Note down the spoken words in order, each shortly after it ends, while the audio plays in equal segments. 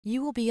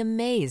You will be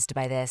amazed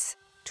by this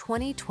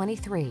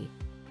 2023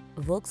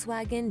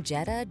 Volkswagen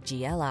Jetta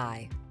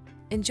GLI.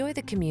 Enjoy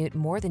the commute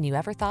more than you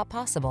ever thought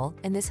possible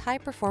in this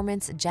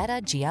high-performance Jetta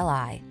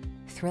GLI.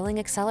 Thrilling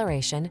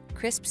acceleration,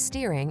 crisp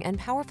steering, and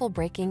powerful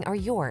braking are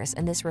yours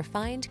in this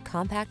refined,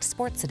 compact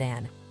sports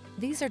sedan.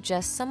 These are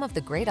just some of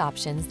the great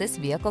options this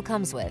vehicle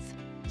comes with: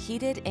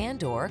 heated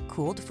and/or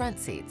cooled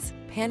front seats,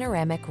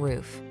 panoramic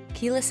roof,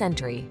 keyless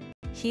entry,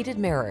 heated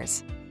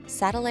mirrors,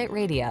 satellite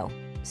radio,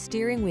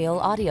 steering wheel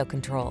audio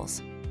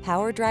controls,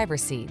 power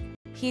driver's seat,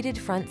 heated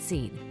front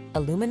seat,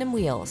 aluminum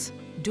wheels,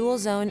 dual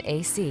zone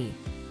AC.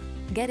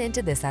 Get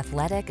into this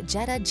athletic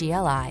Jetta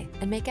GLI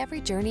and make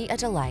every journey a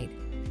delight.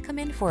 Come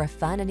in for a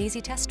fun and easy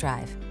test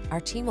drive.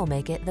 Our team will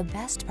make it the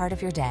best part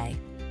of your day.